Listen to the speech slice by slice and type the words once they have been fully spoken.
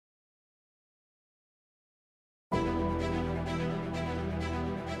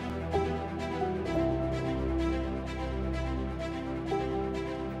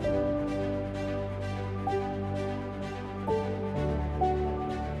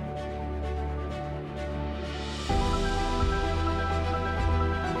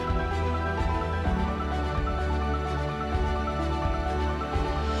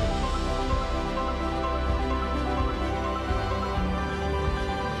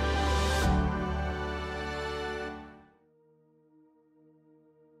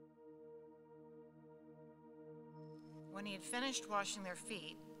When he had finished washing their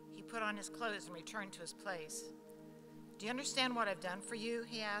feet, he put on his clothes and returned to his place. "Do you understand what I've done for you?"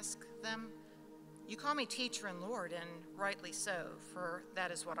 he asked them. "You call me teacher and Lord, and rightly so, for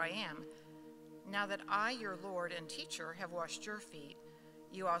that is what I am. Now that I, your Lord and teacher, have washed your feet,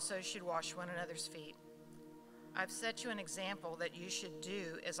 you also should wash one another's feet. I've set you an example that you should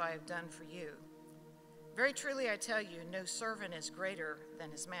do as I have done for you. Very truly I tell you, no servant is greater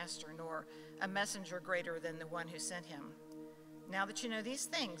than his master, nor a messenger greater than the one who sent him. Now that you know these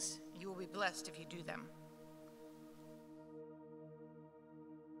things, you will be blessed if you do them."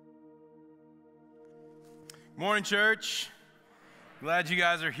 Morning, church. Glad you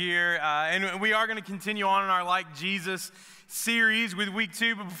guys are here. And we are going to continue on in our Like Jesus series with week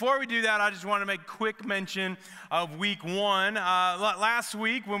 2. But before we do that, I just want to make quick mention of week 1. Last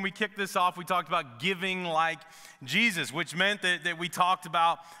week, when we kicked this off, we talked about giving like Jesus, which meant that we talked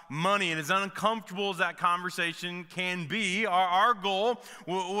about money. And as uncomfortable as that conversation can be, our goal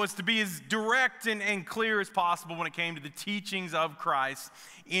was to be as direct and clear as possible when it came to the teachings of Christ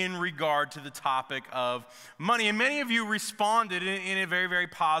in regard to the topic of money. And many of you responded in a very, very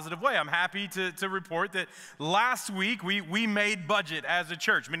positive way. I'm happy to report that last week we made budget as a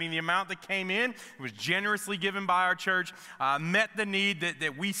church, meaning the amount that came in was generously given by our church, met the need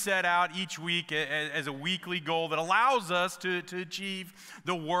that we set out each week as a weekly goal that allows us to achieve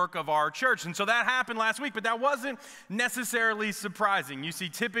the work of our church. And so that happened last week, but that wasn't necessarily surprising. You see,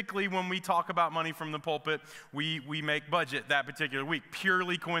 typically when we talk about money from the pulpit, we make budget that particular week.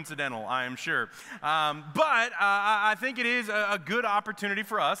 Purely coincidental, I am sure. But I think it is a good opportunity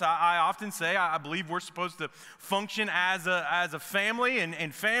for us. I often say I believe we're supposed to function as a family,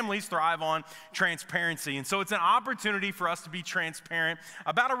 and families thrive on transparency. And so it's an opportunity for us to be transparent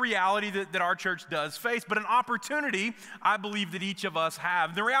about a reality that our church does face, but an opportunity I believe that each of us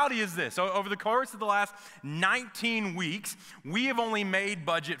have. The reality is this: over the course of the last 19 weeks, we have only made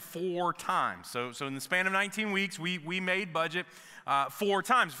budget 4 times. So in the span of 19 weeks, we made budget 4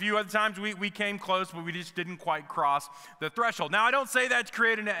 times. A few other times we came close, but we just didn't quite cross the threshold. Now, I don't say that to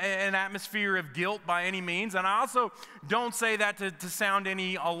create an atmosphere of guilt by any means, and I also don't say that to sound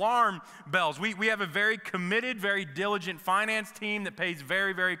any alarm bells. We have a very committed, very diligent finance team that pays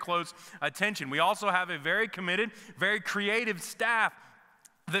very, very close attention. We also have a very committed, very creative staff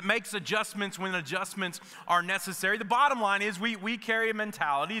that makes adjustments when adjustments are necessary. The bottom line is we carry a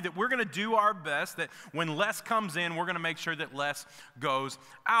mentality that we're going to do our best, that when less comes in, we're going to make sure that less goes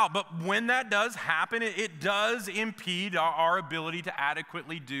out. But when that does happen, it does impede our ability to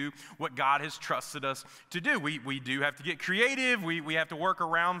adequately do what God has trusted us to do. We do have to get creative. We have to work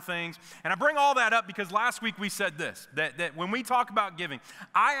around things. And I bring all that up because last week we said this, that when we talk about giving,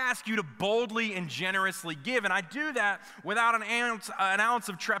 I ask you to boldly and generously give. And I do that without an ounce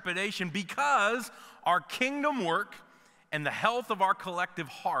of trepidation, because our kingdom work and the health of our collective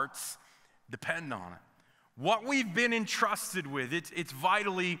hearts depend on it. What we've been entrusted with, it's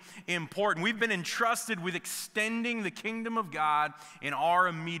vitally important. We've been entrusted with extending the kingdom of God in our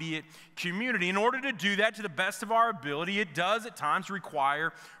immediate community. In order to do that to the best of our ability, it does at times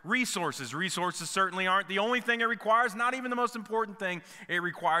require resources. Resources certainly aren't the only thing it requires, not even the most important thing it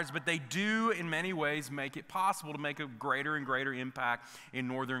requires, but they do in many ways make it possible to make a greater and greater impact in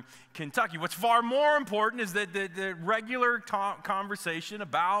northern Kentucky. What's far more important is that the regular conversation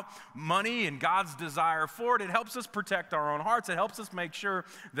about money and God's desire for it helps us protect our own hearts. It helps us make sure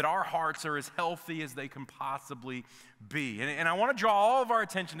that our hearts are as healthy as they can possibly be. And I want to draw all of our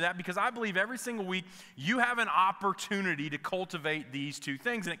attention to that because I believe every single week you have an opportunity to cultivate these two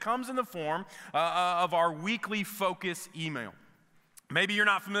things. And it comes in the form of our weekly focus email. Maybe you're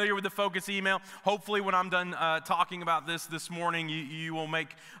not familiar with the focus email. Hopefully when I'm done talking about this morning, you will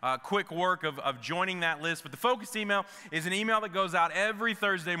make quick work of joining that list. But the focus email is an email that goes out every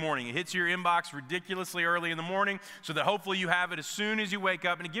Thursday morning. It hits your inbox ridiculously early in the morning so that hopefully you have it as soon as you wake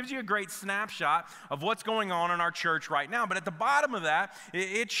up. And it gives you a great snapshot of what's going on in our church right now. But at the bottom of that,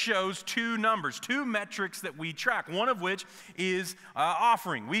 it shows 2 numbers, 2 metrics that we track, one of which is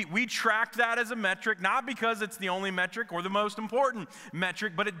offering. We track that as a metric, not because it's the only metric or the most important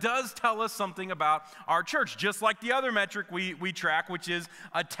metric, but it does tell us something about our church, just like the other metric we track, which is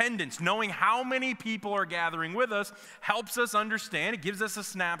attendance. Knowing how many people are gathering with us helps us understand. It gives us a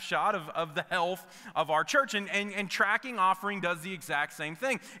snapshot of the health of our church, and tracking offering does the exact same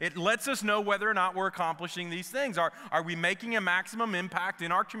thing. It lets us know whether or not we're accomplishing these things. Are we making a maximum impact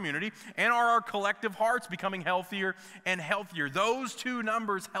in our community, and are our collective hearts becoming healthier and healthier? Those 2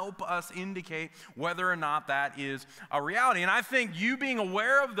 numbers help us indicate whether or not that is a reality. And I think you you being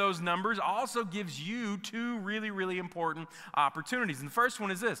aware of those numbers also gives you two really, really important opportunities. And the first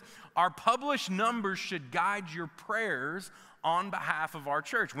one is this: our published numbers should guide your prayers on behalf of our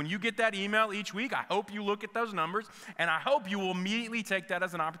church. When you get that email each week, I hope you look at those numbers, and I hope you will immediately take that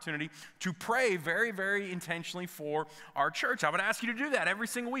as an opportunity to pray very, very intentionally for our church. I would ask you to do that every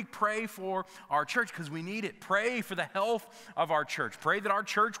single week. Pray for our church because we need it. Pray for the health of our church. Pray that our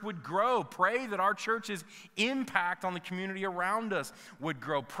church would grow. Pray that our church's impact on the community around us would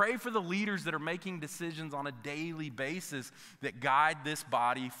grow. Pray for the leaders that are making decisions on a daily basis that guide this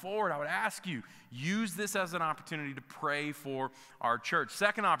body forward. I would ask you, use this as an opportunity to pray for our church.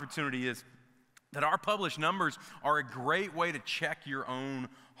 Second opportunity is that our published numbers are a great way to check your own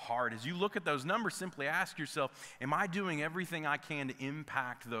heart. As you look at those numbers, simply ask yourself, am I doing everything I can to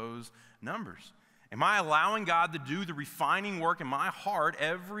impact those numbers? Am I allowing God to do the refining work in my heart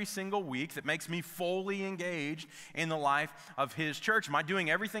every single week that makes me fully engaged in the life of His church? Am I doing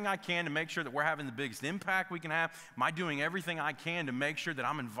everything I can to make sure that we're having the biggest impact we can have? Am I doing everything I can to make sure that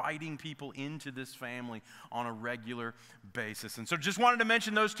I'm inviting people into this family on a regular basis? And so just wanted to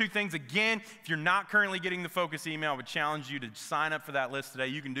mention those two things. Again, if you're not currently getting the Focus email, I would challenge you to sign up for that list today.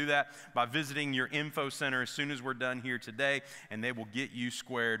 You can do that by visiting your info center as soon as we're done here today, and they will get you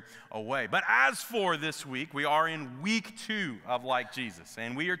squared away. But as for this week, we are in week 2 of Like Jesus,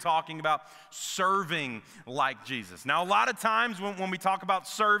 and we are talking about serving like Jesus. Now, a lot of times when we talk about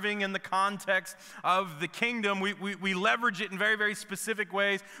serving in the context of the kingdom, we leverage it in very, very specific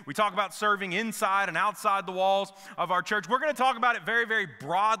ways. We talk about serving inside and outside the walls of our church. We're going to talk about it very, very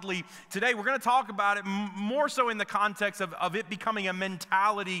broadly today. We're going to talk about it more so in the context of it becoming a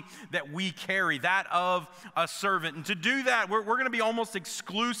mentality that we carry, that of a servant. And to do that, we're going to be almost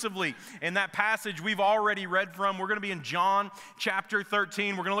exclusively in that passage we've already read from. We're going to be in John chapter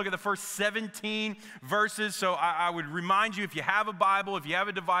 13. We're going to look at the first 17 verses. So I would remind you, if you have a Bible, if you have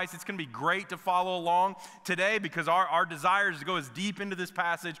a device, it's going to be great to follow along today because our desire is to go as deep into this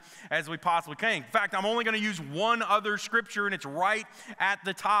passage as we possibly can. In fact, I'm only going to use one other scripture, and it's right at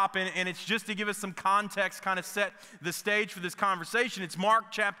the top, and it's just to give us some context, kind of set the stage for this conversation. It's Mark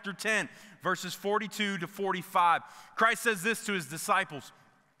chapter 10, verses 42 to 45. Christ says this to His disciples: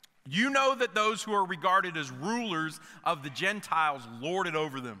 "You know that those who are regarded as rulers of the Gentiles lord it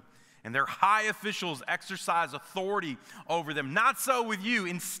over them, and their high officials exercise authority over them. Not so with you.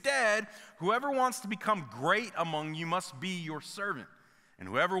 Instead, whoever wants to become great among you must be your servant, and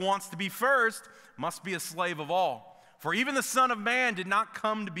whoever wants to be first must be a slave of all. For even the Son of Man did not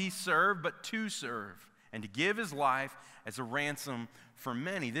come to be served, but to serve, and to give His life as a ransom for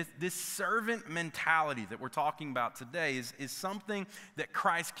many." This servant mentality that we're talking about today is something that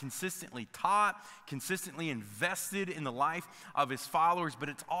Christ consistently taught, consistently invested in the life of His followers, but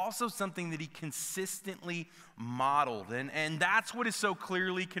it's also something that He consistently modeled. And that's what is so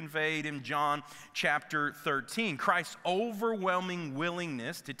clearly conveyed in John chapter 13. Christ's overwhelming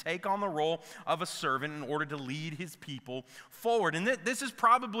willingness to take on the role of a servant in order to lead His people forward. And this is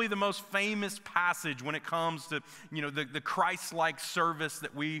probably the most famous passage when it comes to, the Christ-like service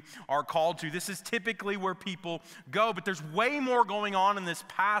that we are called to. This is typically where people go, but there's way more going on in this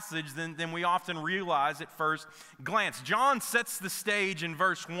passage than we often realize at first glance. John sets the stage in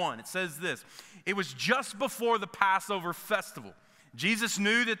verse 1. It says this: "It was just before the Passover festival. Jesus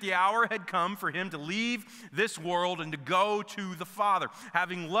knew that the hour had come for Him to leave this world and to go to the Father.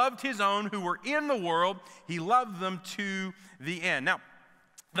 Having loved His own who were in the world, He loved them to the end." Now,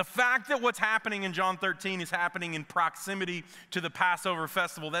 the fact that what's happening in John 13 is happening in proximity to the Passover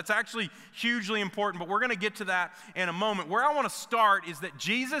festival, that's actually hugely important, but we're going to get to that in a moment. Where I want to start is that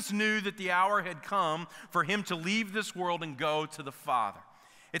Jesus knew that the hour had come for Him to leave this world and go to the Father.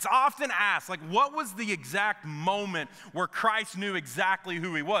 It's often asked, what was the exact moment where Christ knew exactly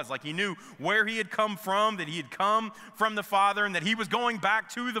who He was? He knew where He had come from, that He had come from the Father, and that He was going back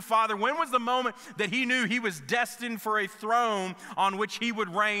to the Father. When was the moment that He knew He was destined for a throne on which He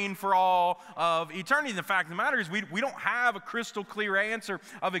would reign for all of eternity? The fact of the matter is we don't have a crystal clear answer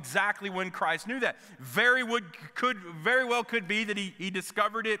of exactly when Christ knew that. Very well could be that He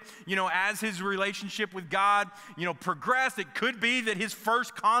discovered it, as His relationship with God, progressed. It could be that His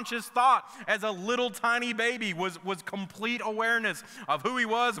first conscious thought as a little tiny baby was complete awareness of who He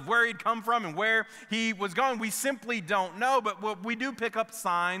was, of where He'd come from, and where He was going. We simply don't know, but we do pick up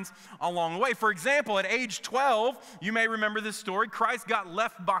signs along the way. For example, at age 12, you may remember this story, Christ got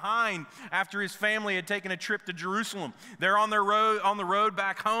left behind after His family had taken a trip to Jerusalem. They're on the road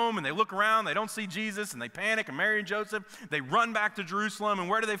back home, and they look around, they don't see Jesus, and they panic, and Mary and Joseph, they run back to Jerusalem, and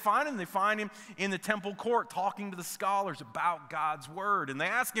where do they find Him? They find Him in the temple court talking to the scholars about God's word, and they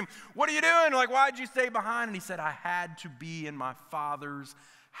ask him, what are you doing? Like, why'd you stay behind? And he said, I had to be in my Father's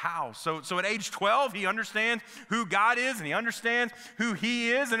house. So at age 12, he understands who God is and he understands who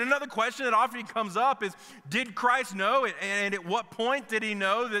he is. And another question that often comes up is, did Christ know it? And at what point did he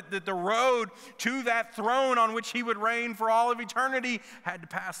know that the road to that throne on which he would reign for all of eternity had to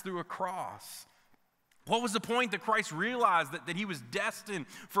pass through a cross? What was the point that Christ realized that he was destined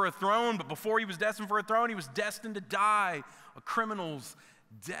for a throne, but before he was destined for a throne, he was destined to die a criminal's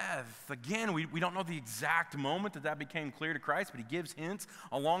death? Again, we don't know the exact moment that became clear to Christ, but he gives hints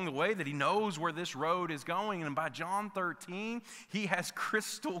along the way that he knows where this road is going. And by John 13, he has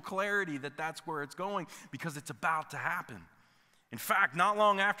crystal clarity that that's where it's going because it's about to happen. In fact, not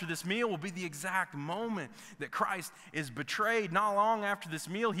long after this meal will be the exact moment that Christ is betrayed. Not long after this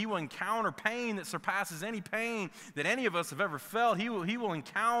meal, he will encounter pain that surpasses any pain that any of us have ever felt. He will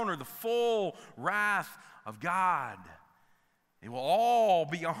encounter the full wrath of God. It will all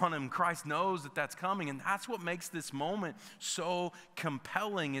be on him. Christ knows that that's coming, and that's what makes this moment so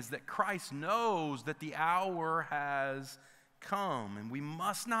compelling, is that Christ knows that the hour has come, and we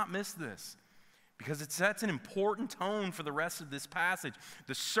must not miss this, because it sets an important tone for the rest of this passage.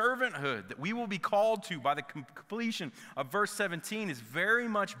 The servanthood that we will be called to by the completion of verse 17 is very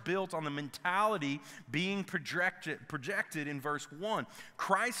much built on the mentality being projected in verse 1.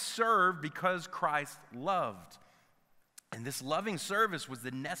 Christ served because Christ loved. And this loving service was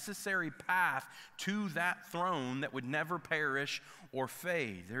the necessary path to that throne that would never perish or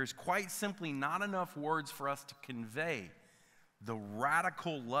fade. There is quite simply not enough words for us to convey the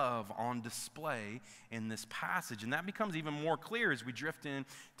radical love on display in this passage. And that becomes even more clear as we drift into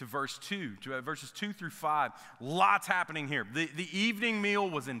verse 2, to verses 2 through 5. Lots happening here. The evening meal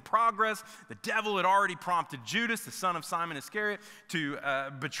was in progress. The devil had already prompted Judas, the son of Simon Iscariot, to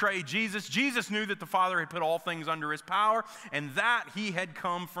betray Jesus. Jesus knew that the Father had put all things under his power, and that he had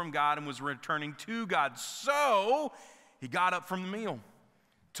come from God and was returning to God. So he got up from the meal,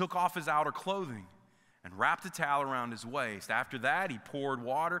 took off his outer clothing, and wrapped a towel around his waist. After that, he poured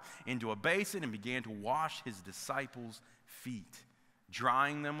water into a basin and began to wash his disciples' feet,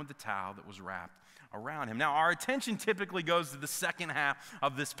 drying them with the towel that was wrapped around him. Now, our attention typically goes to the second half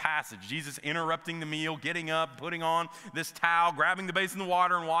of this passage. Jesus interrupting the meal, getting up, putting on this towel, grabbing the basin of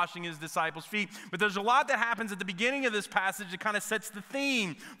water, and washing his disciples' feet. But there's a lot that happens at the beginning of this passage that kind of sets the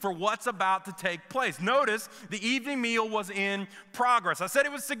theme for what's about to take place. Notice the evening meal was in progress. I said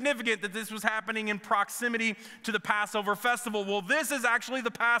it was significant that this was happening in proximity to the Passover festival. Well, this is actually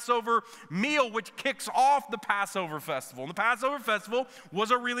the Passover meal, which kicks off the Passover festival. And the Passover festival was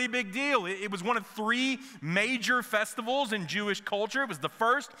a really big deal. It was one of three major festivals in Jewish culture. It was the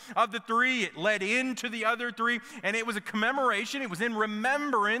first of the three. It led into the other three, and it was a commemoration. It was in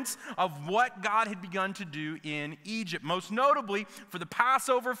remembrance of what God had begun to do in Egypt. Most notably, for the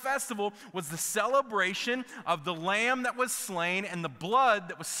Passover festival was the celebration of the lamb that was slain and the blood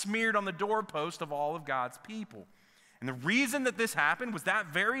that was smeared on the doorpost of all of God's people. And the reason that this happened was that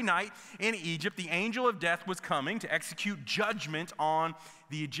very night in Egypt, the angel of death was coming to execute judgment on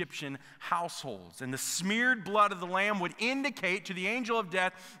the Egyptian households. And the smeared blood of the lamb would indicate to the angel of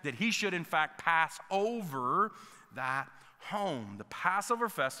death that he should in fact pass over that home. The Passover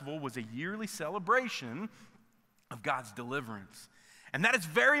festival was a yearly celebration of God's deliverance. And that is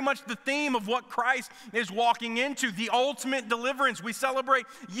very much the theme of what Christ is walking into, the ultimate deliverance. We celebrate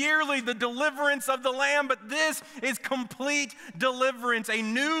yearly the deliverance of the Lamb, but this is complete deliverance. A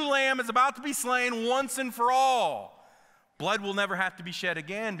new Lamb is about to be slain once and for all. Blood will never have to be shed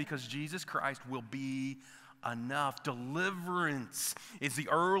again because Jesus Christ will be enough. Deliverance is the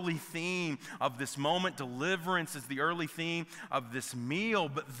early theme of this moment. Deliverance is the early theme of this meal.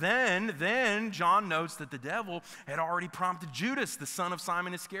 But then John notes that the devil had already prompted Judas, the son of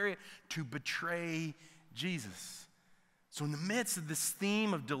Simon Iscariot, to betray Jesus. So in the midst of this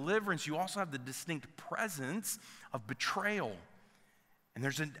theme of deliverance, you also have the distinct presence of betrayal. And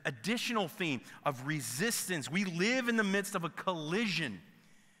there's an additional theme of resistance. We live in the midst of a collision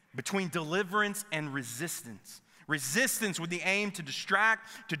between deliverance and resistance. Resistance with the aim to distract,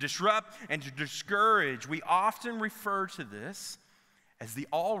 to disrupt, and to discourage. We often refer to this as the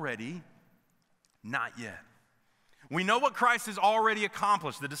already, not yet. We know what Christ has already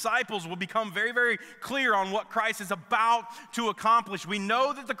accomplished. The disciples will become very, very clear on what Christ is about to accomplish. We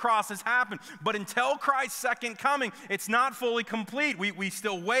know that the cross has happened, but until Christ's second coming, it's not fully complete. We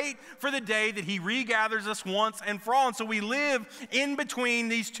still wait for the day that he regathers us once and for all. And so we live in between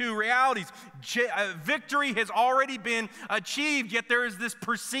these two realities. victory has already been achieved, yet there is this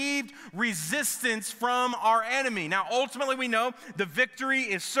perceived resistance from our enemy. Now, ultimately, we know the victory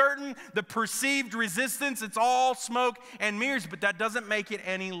is certain. The perceived resistance, it's all smoke and mirrors, but that doesn't make it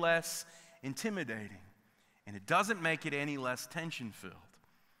any less intimidating, and it doesn't make it any less tension-filled.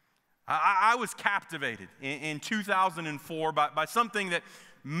 I was captivated in 2004 by something that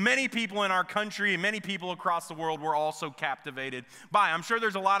many people in our country and many people across the world were also captivated by. I'm sure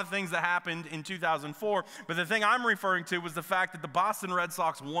there's a lot of things that happened in 2004, but the thing I'm referring to was the fact that the Boston Red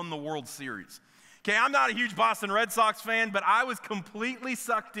Sox won the World Series. Okay, I'm not a huge Boston Red Sox fan, but I was completely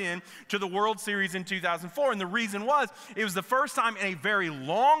sucked in to the World Series in 2004. And the reason was, it was the first time in a very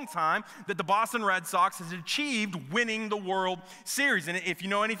long time that the Boston Red Sox has achieved winning the World Series. And if you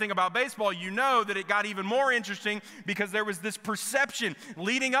know anything about baseball, you know that it got even more interesting because there was this perception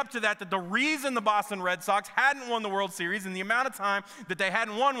leading up to that the reason the Boston Red Sox hadn't won the World Series and the amount of time that they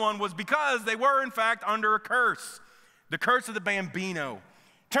hadn't won one was because they were, in fact, under a curse. The curse of the Bambino.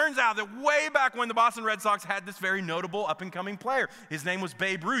 Turns out that way back when the Boston Red Sox had this very notable up-and-coming player. His name was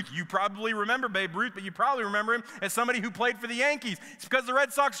Babe Ruth. You probably remember Babe Ruth, but you probably remember him as somebody who played for the Yankees. It's because the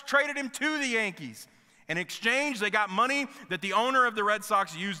Red Sox traded him to the Yankees. In exchange, they got money that the owner of the Red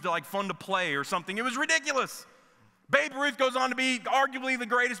Sox used to fund to play or something. It was ridiculous. Babe Ruth goes on to be arguably the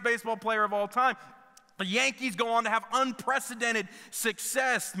greatest baseball player of all time. The Yankees go on to have unprecedented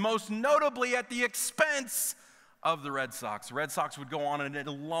success, most notably at the expense of the Red Sox. The Red Sox would go on an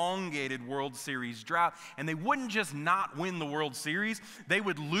elongated World Series drought, and they wouldn't just not win the World Series, they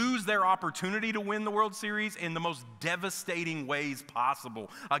would lose their opportunity to win the World Series in the most devastating ways possible,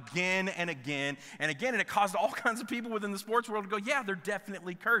 again and again and again. And it caused all kinds of people within the sports world to go, yeah, they're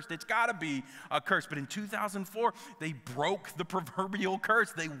definitely cursed. It's got to be a curse. But in 2004, they broke the proverbial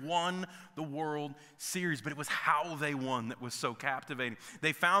curse. They won the World Series, but it was how they won that was so captivating.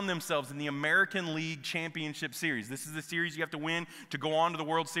 They found themselves in the American League Championship Series. This is the series you have to win to go on to the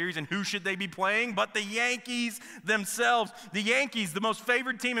World Series. And who should they be playing but the Yankees themselves? The Yankees, the most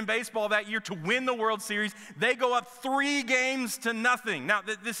favored team in baseball that year to win the World Series, they go up 3-0. Now,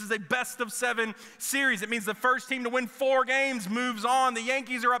 this is a best-of-7 series. It means the first team to win 4 games moves on. The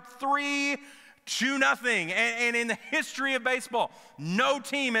Yankees are up 3-0. And in the history of baseball, no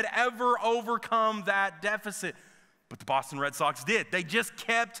team had ever overcome that deficit. But the Boston Red Sox did. They just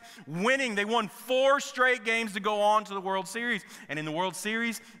kept winning. They won 4 straight games to go on to the World Series. And in the World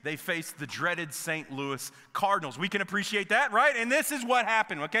Series, they faced the dreaded St. Louis Cardinals. We can appreciate that, right? And this is what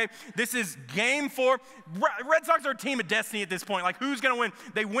happened, okay? This is game 4. Red Sox are a team of destiny at this point. Who's going to win?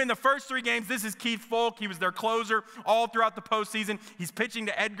 They win the first 3 games. This is Keith Foulke. He was their closer all throughout the postseason. He's pitching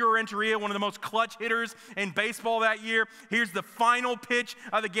to Edgar Renteria, one of the most clutch hitters in baseball that year. Here's the final pitch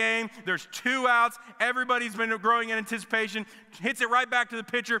of the game. There's 2 outs. Everybody's been growing in anticipation, hits it right back to the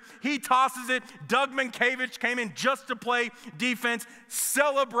pitcher. He tosses it. Doug Mankiewicz came in just to play defense.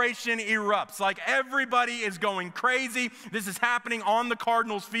 Celebration erupts. Everybody is going crazy. This is happening on the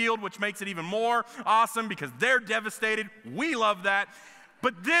Cardinals field, which makes it even more awesome because they're devastated. We love that.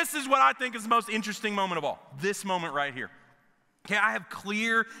 But this is what I think is the most interesting moment of all. This moment right here. Okay, I have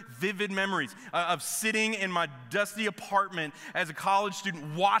clear, vivid memories of sitting in my dusty apartment as a college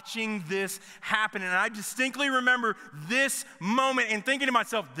student watching this happen. And I distinctly remember this moment and thinking to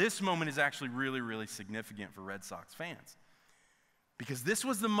myself, this moment is actually really, really significant for Red Sox fans. Because this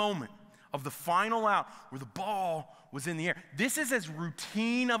was the moment of the final out where the ball was in the air. This is as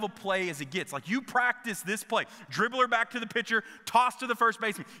routine of a play as it gets. You practice this play. Dribbler back to the pitcher, toss to the first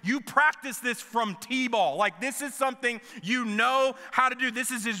baseman. You practice this from T-ball. This is something you know how to do.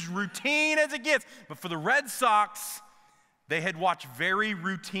 This is as routine as it gets. But for the Red Sox, they had watched very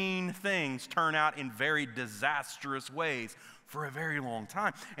routine things turn out in very disastrous ways for a very long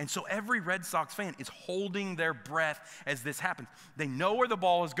time. And so every Red Sox fan is holding their breath as this happens. They know where the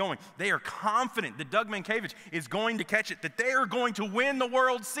ball is going. They are confident that Doug Mankiewicz is going to catch it, that they are going to win the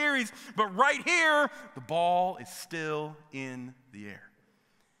World Series. But right here, the ball is still in the air.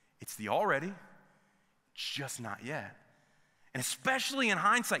 It's the already, just not yet. And especially in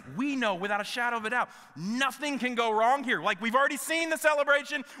hindsight, we know without a shadow of a doubt, nothing can go wrong here. We've already seen the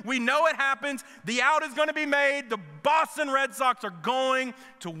celebration. We know it happens. The out is going to be made. The Boston Red Sox are going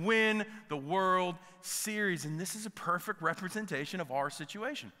to win the World Series. And this is a perfect representation of our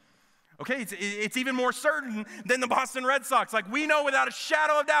situation. Okay, it's even more certain than the Boston Red Sox. We know without a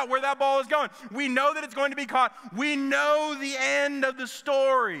shadow of doubt where that ball is going. We know that it's going to be caught. We know the end of the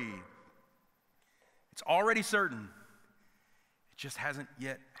story. It's already certain. Just hasn't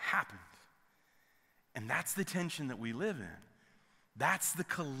yet happened. And that's the tension that we live in. That's the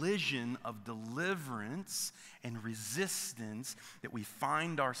collision of deliverance and resistance that we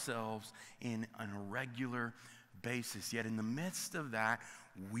find ourselves in on a regular basis. Yet in the midst of that,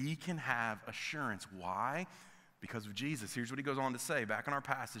 we can have assurance. Why? Because of Jesus. Here's what he goes on to say. Back in our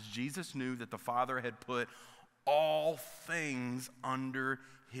passage, Jesus knew that the Father had put all things under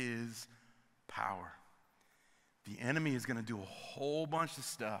his power. The enemy is going to do a whole bunch of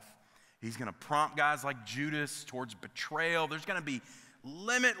stuff. He's going to prompt guys like Judas towards betrayal. There's going to be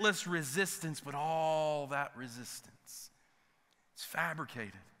limitless resistance, but all that resistance is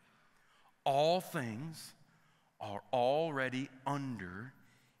fabricated. All things are already under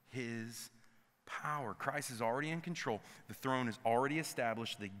his power. Christ is already in control. The throne is already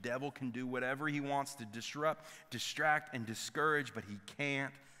established. The devil can do whatever he wants to disrupt, distract, and discourage, but he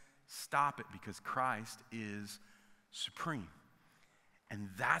can't stop it because Christ is supreme. And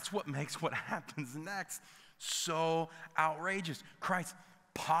that's what makes what happens next so outrageous. Christ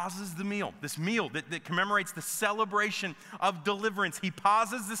pauses the meal, this meal that commemorates the celebration of deliverance. He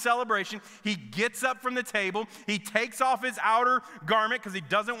pauses the celebration. He gets up from the table. He takes off his outer garment because he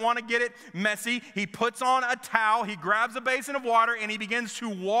doesn't want to get it messy. He puts on a towel. He grabs a basin of water and he begins to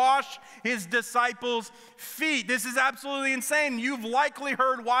wash his disciples' feet. This is absolutely insane. You've likely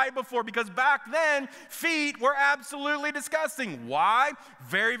heard why before, because back then, feet were absolutely disgusting. Why?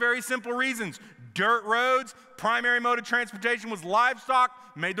 Very, very simple reasons. Dirt roads, primary mode of transportation was livestock,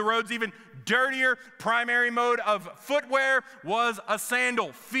 made the roads even dirtier. Primary mode of footwear was a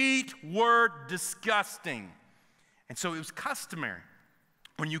sandal. Feet were disgusting. And so it was customary.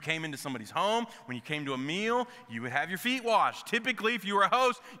 When you came into somebody's home, when you came to a meal, you would have your feet washed. Typically, if you were a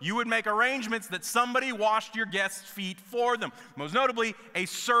host, you would make arrangements that somebody washed your guests' feet for them. Most notably, a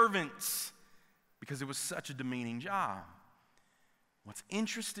servant, because it was such a demeaning job. What's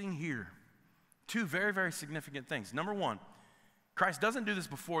interesting here, two very, very significant things. Number one, Christ doesn't do this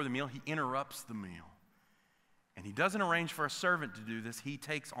before the meal. He interrupts the meal. And he doesn't arrange for a servant to do this. He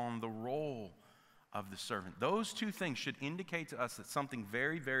takes on the role of the servant. Those two things should indicate to us that something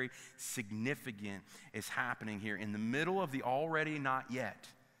very, very significant is happening here. In the middle of the already not yet,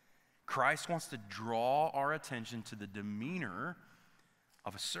 Christ wants to draw our attention to the demeanor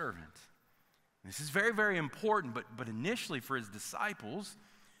of a servant. This is very, very important, but initially for his disciples,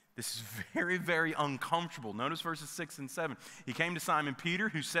 this is very, very uncomfortable. Notice verses 6 and 7. He came to Simon Peter,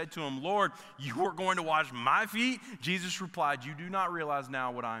 who said to him, "Lord, you are going to wash my feet?" Jesus replied, "You do not realize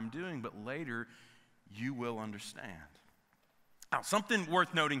now what I am doing, but later you will understand." Now, something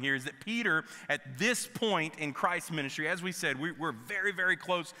worth noting here is that Peter, at this point in Christ's ministry, as we said, we're very, very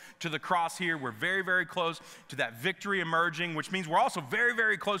close to the cross here. We're very, very close to that victory emerging, which means we're also very,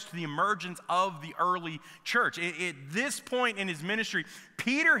 very close to the emergence of the early church. At this point in his ministry,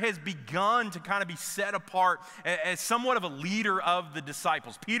 Peter has begun to kind of be set apart as somewhat of a leader of the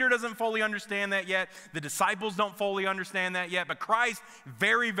disciples. Peter doesn't fully understand that yet. The disciples don't fully understand that yet. But Christ,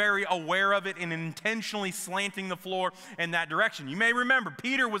 very, very aware of it and intentionally slanting the floor in that direction. You may remember,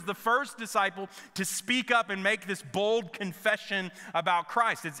 Peter was the first disciple to speak up and make this bold confession about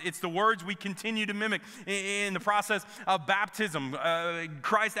Christ. It's the words we continue to mimic in the process of baptism.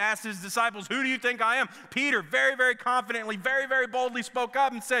 Christ asked his disciples, "Who do you think I am?" Peter very, very confidently, very, very boldly spoke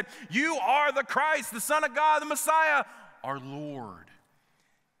up and said, "You are the Christ, the Son of God, the Messiah, our Lord."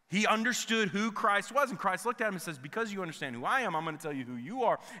 He understood who Christ was, and Christ looked at him and says, "Because you understand who I am, I'm going to tell you who you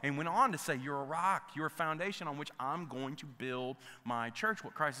are," and went on to say, "You're a rock, you're a foundation on which I'm going to build my church."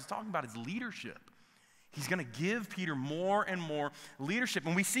 What Christ is talking about is leadership. He's going to give Peter more and more leadership.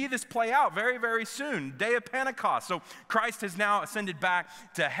 And we see this play out very, very soon, day of Pentecost. So Christ has now ascended back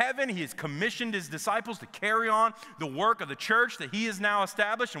to heaven. He has commissioned his disciples to carry on the work of the church that he has now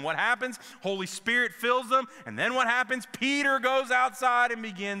established. And what happens? Holy Spirit fills them. And then what happens? Peter goes outside and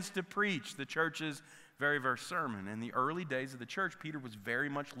begins to preach the church's very, very sermon. In the early days of the church, Peter was very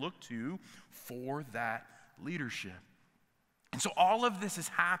much looked to for that leadership. And so all of this is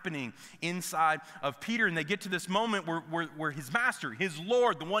happening inside of Peter, and they get to this moment where his master, his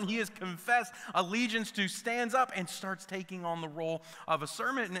Lord, the one he has confessed allegiance to, stands up and starts taking on the role of a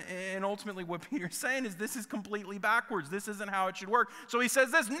servant. And ultimately what Peter's saying is, this is completely backwards. This isn't how it should work. So he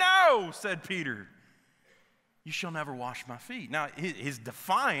says this, "No," said Peter, "you shall never wash my feet." Now, his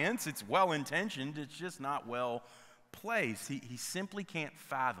defiance, it's well-intentioned, it's just not well placed. He simply can't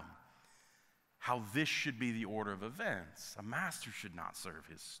fathom how this should be the order of events. A master should not serve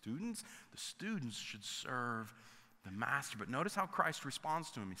his students. The students should serve the master. But notice how Christ responds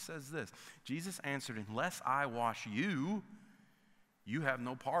to him. He says this, Jesus answered, "Unless I wash you, you have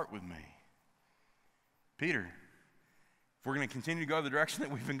no part with me." Peter, if we're going to continue to go the direction that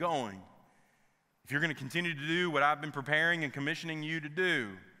we've been going, if you're going to continue to do what I've been preparing and commissioning you to do,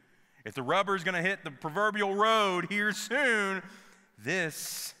 if the rubber's going to hit the proverbial road here soon,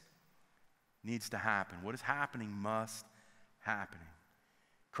 this needs to happen. What is happening must happen.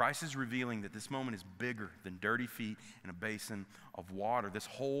 Christ is revealing that this moment is bigger than dirty feet in a basin of water. This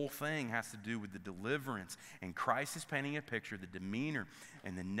whole thing has to do with the deliverance. And Christ is painting a picture, the demeanor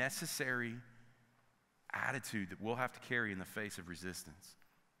and the necessary attitude that we'll have to carry in the face of resistance.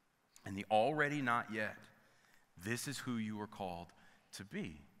 And the already not yet. This is who you are called to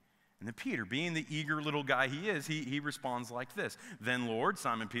be. And then Peter, being the eager little guy he is, he responds like this. Then, Lord,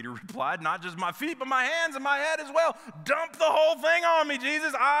 Simon Peter replied, not just my feet, but my hands and my head as well. Dump the whole thing on me,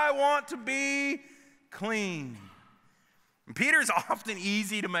 Jesus. I want to be clean. And Peter's often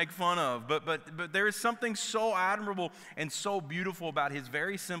easy to make fun of, but there is something so admirable and so beautiful about his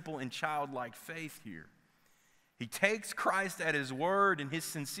very simple and childlike faith here. He takes Christ at his word, and his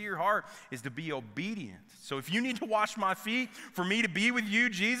sincere heart is to be obedient. So if you need to wash my feet for me to be with you,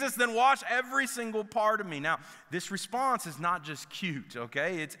 Jesus, then wash every single part of me. Now, this response is not just cute,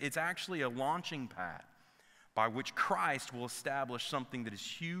 okay? It's actually a launching pad by which Christ will establish something that is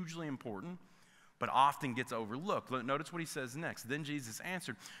hugely important, but often gets overlooked. Notice what he says next. Then Jesus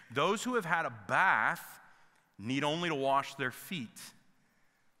answered, those who have had a bath need only to wash their feet.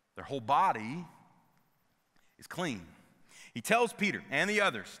 Their whole body is clean. He tells Peter and the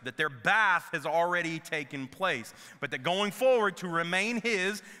others that their bath has already taken place, but that going forward to remain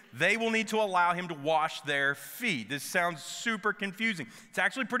his, they will need to allow him to wash their feet. This sounds super confusing. It's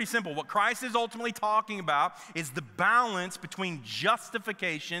actually pretty simple. What Christ is ultimately talking about is the balance between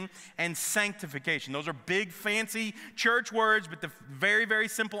justification and sanctification. Those are big, fancy church words, but the very, very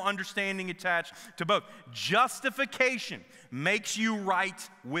simple understanding attached to both. Justification makes you right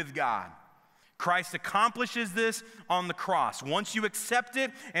with God. Christ accomplishes this on the cross. Once you accept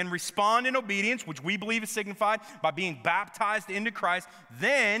it and respond in obedience, which we believe is signified by being baptized into Christ,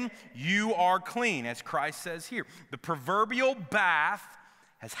 then you are clean, as Christ says here. The proverbial bath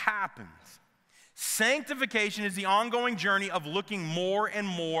has happened. Sanctification is the ongoing journey of looking more and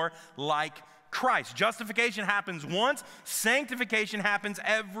more like Christ. Justification happens once. Sanctification happens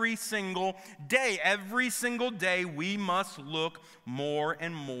every single day. Every single day we must look more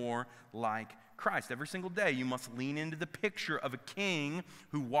and more like Christ. Every single day you must lean into the picture of a king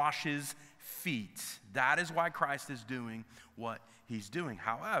who washes feet. That is why Christ is doing what he's doing.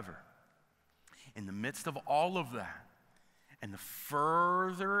 However, in the midst of all of that and the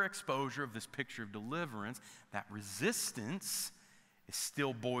further exposure of this picture of deliverance, that resistance is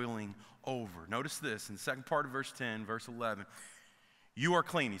still boiling over. Notice this in the second part of verse 10, verse 11. You are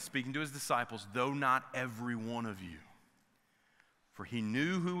clean, he's speaking to his disciples, though not every one of you. For he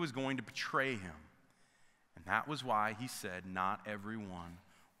knew who was going to betray him. And that was why he said not everyone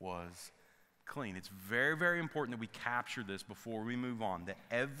was clean. It's very, very important that we capture this before we move on. That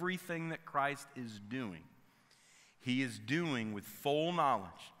everything that Christ is doing, he is doing with full knowledge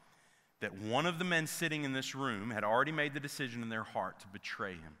that one of the men sitting in this room had already made the decision in their heart to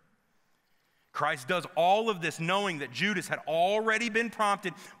betray him. Christ does all of this knowing that Judas had already been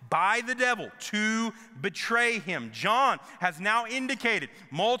prompted by the devil to betray him. John has now indicated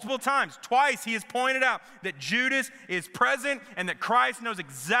multiple times, twice he has pointed out that Judas is present and that Christ knows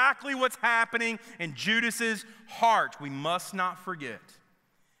exactly what's happening in Judas's heart. We must not forget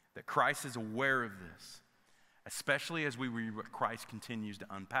that Christ is aware of this, especially as we read what Christ continues to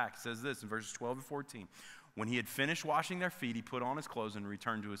unpack. It says this in verses 12 to 14. When he had finished washing their feet, he put on his clothes and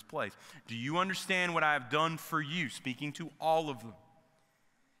returned to his place. Do you understand what I have done for you? Speaking to all of them.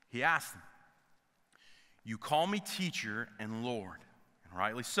 He asked them, you call me teacher and Lord, and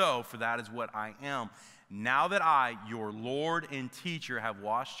rightly so, for that is what I am. Now that I, your Lord and teacher, have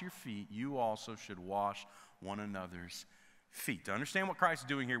washed your feet, you also should wash one another's feet. To understand what Christ is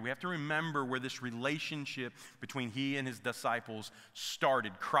doing here, we have to remember where this relationship between he and his disciples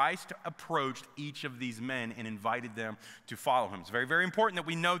started. Christ approached each of these men and invited them to follow him. It's very, very important that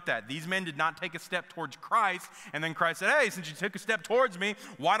we note that. These men did not take a step towards Christ, and then Christ said, hey, since you took a step towards me,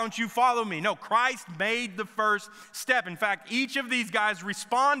 why don't you follow me? No, Christ made the first step. In fact, each of these guys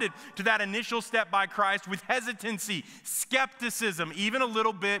responded to that initial step by Christ with hesitancy, skepticism, even a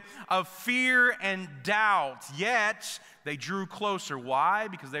little bit of fear and doubt. Yet, they drew closer. Why?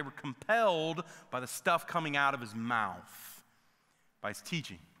 Because they were compelled by the stuff coming out of his mouth, by his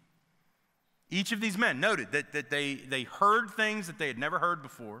teaching. Each of these men noted that they heard things that they had never heard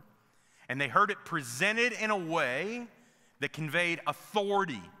before, and they heard it presented in a way that conveyed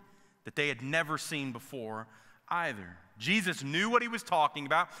authority that they had never seen before either. Jesus knew what he was talking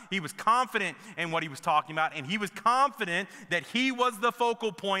about. He was confident in what he was talking about, and he was confident that he was the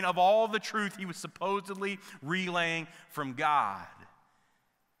focal point of all the truth he was supposedly relaying from God.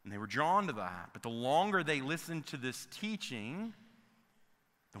 And they were drawn to that. But the longer they listened to this teaching,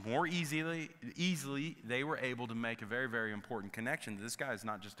 the more easily they were able to make a very, very important connection. This guy is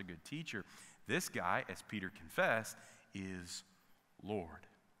not just a good teacher. This guy, as Peter confessed, is Lord.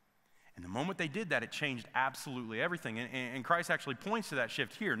 And the moment they did that, it changed absolutely everything. And Christ actually points to that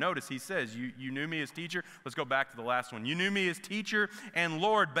shift here. Notice he says, you knew me as teacher. Let's go back to the last one. You knew me as teacher and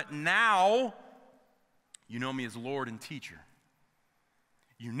Lord, but now you know me as Lord and teacher.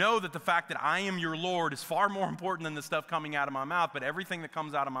 You know that the fact that I am your Lord is far more important than the stuff coming out of my mouth, but everything that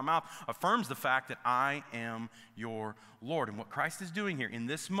comes out of my mouth affirms the fact that I am your Lord. And what Christ is doing here in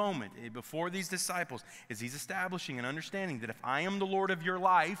this moment before these disciples is he's establishing an understanding that if I am the Lord of your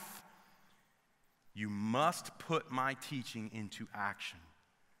life, you must put my teaching into action.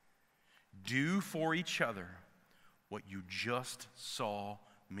 Do for each other what you just saw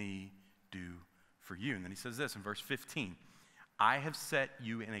me do for you. And then he says this in verse 15. I have set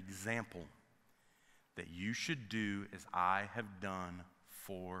you an example that you should do as I have done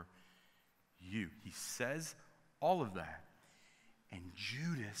for you. He says all of that. And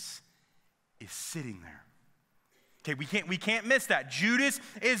Judas is sitting there. Okay, we can't miss that. Judas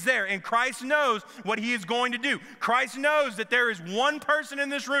is there, and Christ knows what he is going to do. Christ knows that there is one person in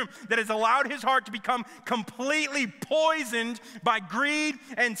this room that has allowed his heart to become completely poisoned by greed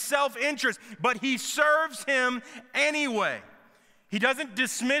and self-interest, but he serves him anyway. He doesn't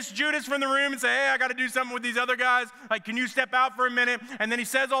dismiss Judas from the room and say, hey, I got to do something with these other guys. Like, can you step out for a minute? And then he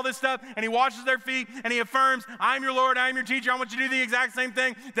says all this stuff, and he washes their feet, and he affirms, I'm your Lord, I'm your teacher. I want you to do the exact same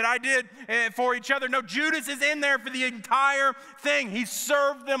thing that I did for each other. No, Judas is in there for the entire thing. He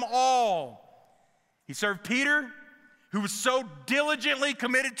served them all. He served Peter, who was so diligently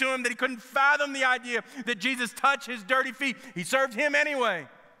committed to him that he couldn't fathom the idea that Jesus touched his dirty feet. He served him anyway.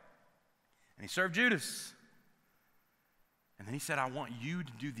 And he served Judas. And then he said, I want you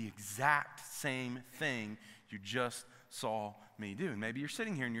to do the exact same thing you just saw me do. And maybe you're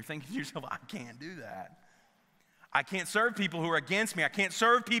sitting here and you're thinking to yourself, I can't do that. I can't serve people who are against me. I can't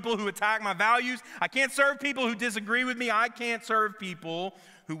serve people who attack my values. I can't serve people who disagree with me. I can't serve people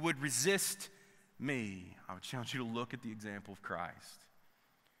who would resist me. I would challenge you to look at the example of Christ,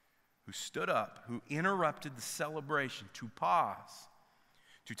 who stood up, who interrupted the celebration to pause,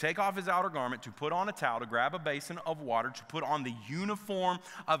 to take off his outer garment, to put on a towel, to grab a basin of water, to put on the uniform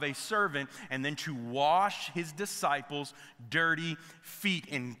of a servant, and then to wash his disciples' dirty feet,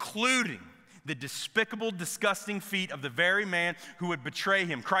 including the despicable, disgusting feet of the very man who would betray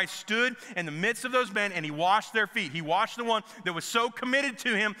him. Christ stood in the midst of those men and he washed their feet. He washed the one that was so committed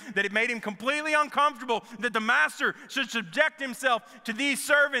to him that it made him completely uncomfortable that the master should subject himself to these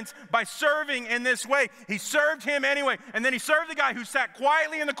servants by serving in this way. He served him anyway. And then he served the guy who sat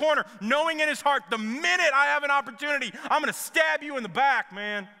quietly in the corner, knowing in his heart, the minute I have an opportunity, I'm going to stab you in the back,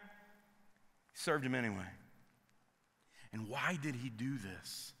 man. He served him anyway. And why did he do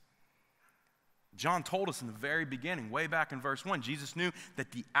this? John told us in the very beginning, way back in verse 1, Jesus knew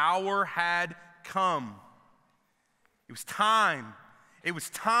that the hour had come. It was time. It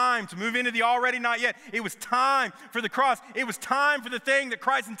was time to move into the already not yet. It was time for the cross. It was time for the thing that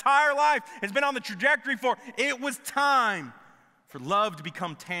Christ's entire life has been on the trajectory for. It was time for love to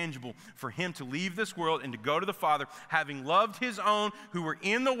become tangible, for him to leave this world and to go to the Father. Having loved his own who were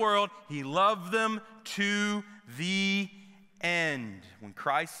in the world, he loved them to the end. When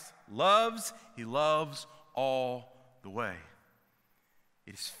Christ loves, he loves all the way.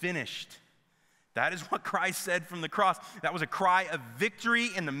 It is finished. That is what Christ said from the cross. That was a cry of victory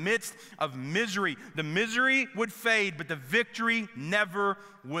in the midst of misery. The misery would fade, but the victory never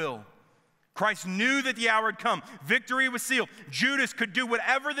will. Christ knew that the hour had come. Victory was sealed. Judas could do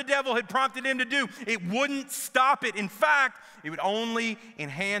whatever the devil had prompted him to do. It wouldn't stop it. In fact, it would only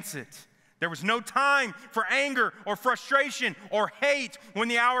enhance it. There was no time for anger or frustration or hate when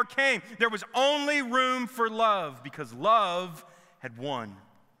the hour came. There was only room for love because love had won.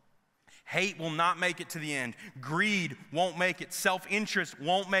 Hate will not make it to the end. Greed won't make it. Self-interest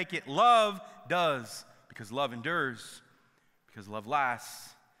won't make it. Love does because love endures, because love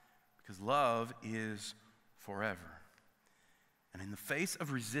lasts, because love is forever. And in the face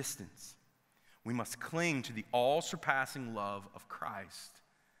of resistance, we must cling to the all-surpassing love of Christ.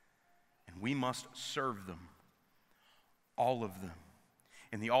 And we must serve them, all of them.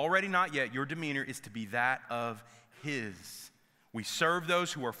 In the already not yet, your demeanor is to be that of his. We serve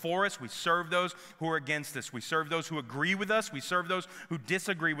those who are for us. We serve those who are against us. We serve those who agree with us. We serve those who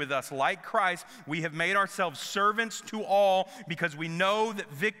disagree with us. Like Christ, we have made ourselves servants to all because we know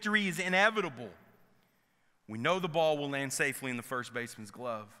that victory is inevitable. We know the ball will land safely in the first baseman's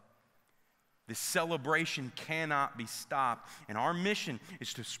glove. This celebration cannot be stopped. And our mission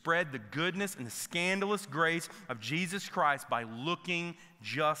is to spread the goodness and the scandalous grace of Jesus Christ by looking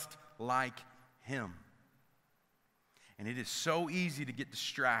just like him. And it is so easy to get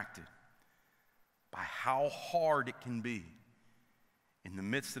distracted by how hard it can be in the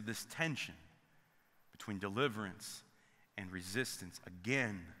midst of this tension between deliverance and resistance.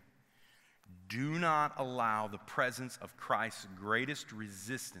 Again, do not allow the presence of Christ's greatest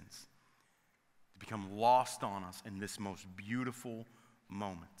resistance to become lost on us in this most beautiful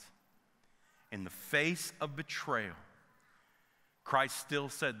moment. In the face of betrayal, Christ still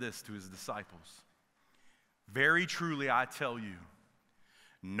said this to his disciples. Very truly, I tell you,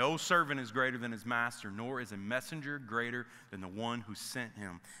 no servant is greater than his master, nor is a messenger greater than the one who sent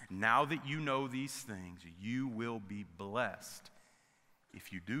him. Now that you know these things, you will be blessed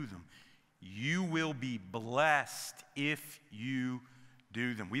if you do them. You will be blessed if you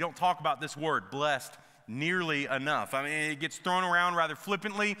do them. We don't talk about this word, blessed, nearly enough. I mean, it gets thrown around rather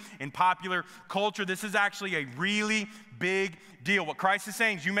flippantly in popular culture. This is actually a really big deal. What Christ is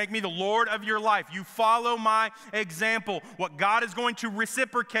saying is, you make me the Lord of your life. You follow my example. What God is going to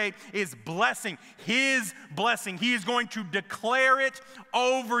reciprocate is blessing, his blessing. He is going to declare it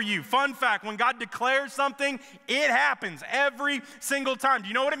over you. Fun fact, when God declares something, it happens every single time. Do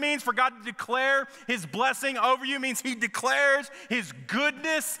you know what it means for God to declare his blessing over you? It means he declares his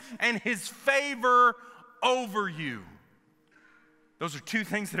goodness and his favor over you. Those are two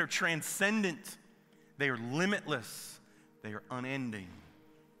things that are transcendent. They are limitless. They are unending.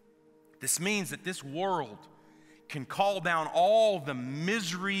 This means that this world can call down all the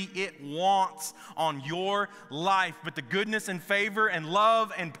misery it wants on your life, but the goodness and favor and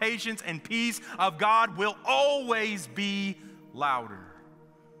love and patience and peace of God will always be louder,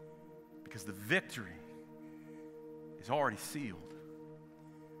 because the victory is already sealed,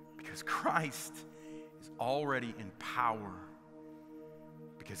 because Christ is already in power,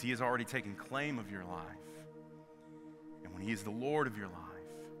 because he has already taken claim of your life. And when he is the Lord of your life,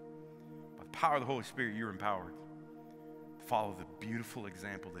 by the power of the Holy Spirit, you're empowered to follow the beautiful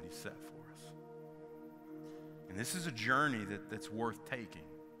example that he set for us. And this is a journey that's worth taking.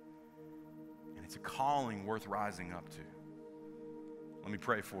 And it's a calling worth rising up to. Let me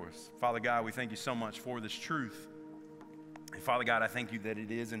pray for us. Father God, we thank you so much for this truth. And Father God, I thank you that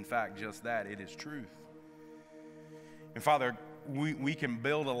it is in fact just that. It is truth. And Father, we can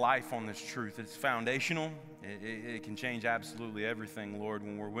build a life on this truth. It's foundational. It can change absolutely everything, Lord,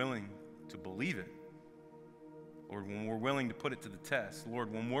 when we're willing to believe it. Lord, when we're willing to put it to the test.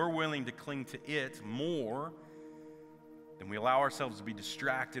 Lord, when we're willing to cling to it more than we allow ourselves to be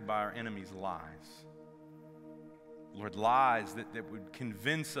distracted by our enemy's lies. Lord, lies that would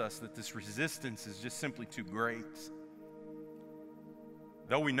convince us that this resistance is just simply too great.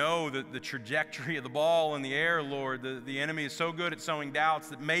 Though we know that the trajectory of the ball in the air, Lord, the enemy is so good at sowing doubts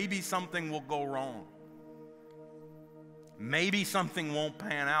that maybe something will go wrong. Maybe something won't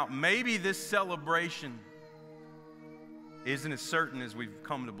pan out. Maybe this celebration isn't as certain as we've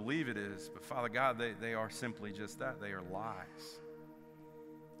come to believe it is. But Father God, they are simply just that. They are lies.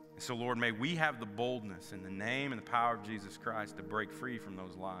 And so, Lord, may we have the boldness in the name and the power of Jesus Christ to break free from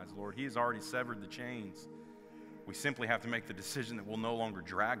those lies. Lord, he has already severed the chains. We simply have to make the decision that we'll no longer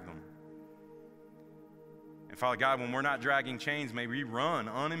drag them. And Father God, when we're not dragging chains, may we run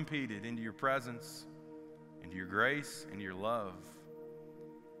unimpeded into your presence, into your grace, into your love.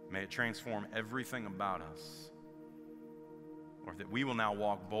 May it transform everything about us. Or that we will now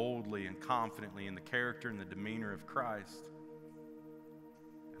walk boldly and confidently in the character and the demeanor of Christ.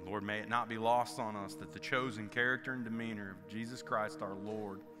 And Lord, may it not be lost on us that the chosen character and demeanor of Jesus Christ our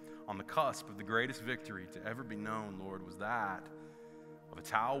Lord, on the cusp of the greatest victory to ever be known, Lord, was that of a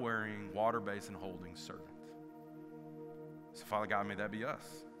towel-wearing, water-basin-holding servant. So, Father God, may that be us.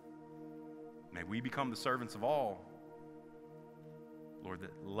 May we become the servants of all, Lord,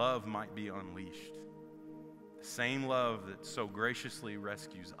 that love might be unleashed. The same love that so graciously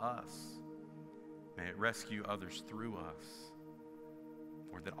rescues us, may it rescue others through us.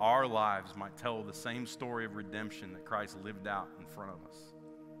 Lord, that our lives might tell the same story of redemption that Christ lived out in front of us.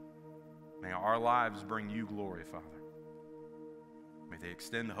 May our lives bring you glory, Father. May they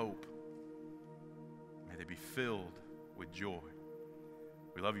extend hope. May they be filled with joy.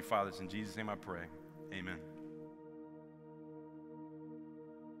 We love you, Father. In Jesus' name I pray. Amen.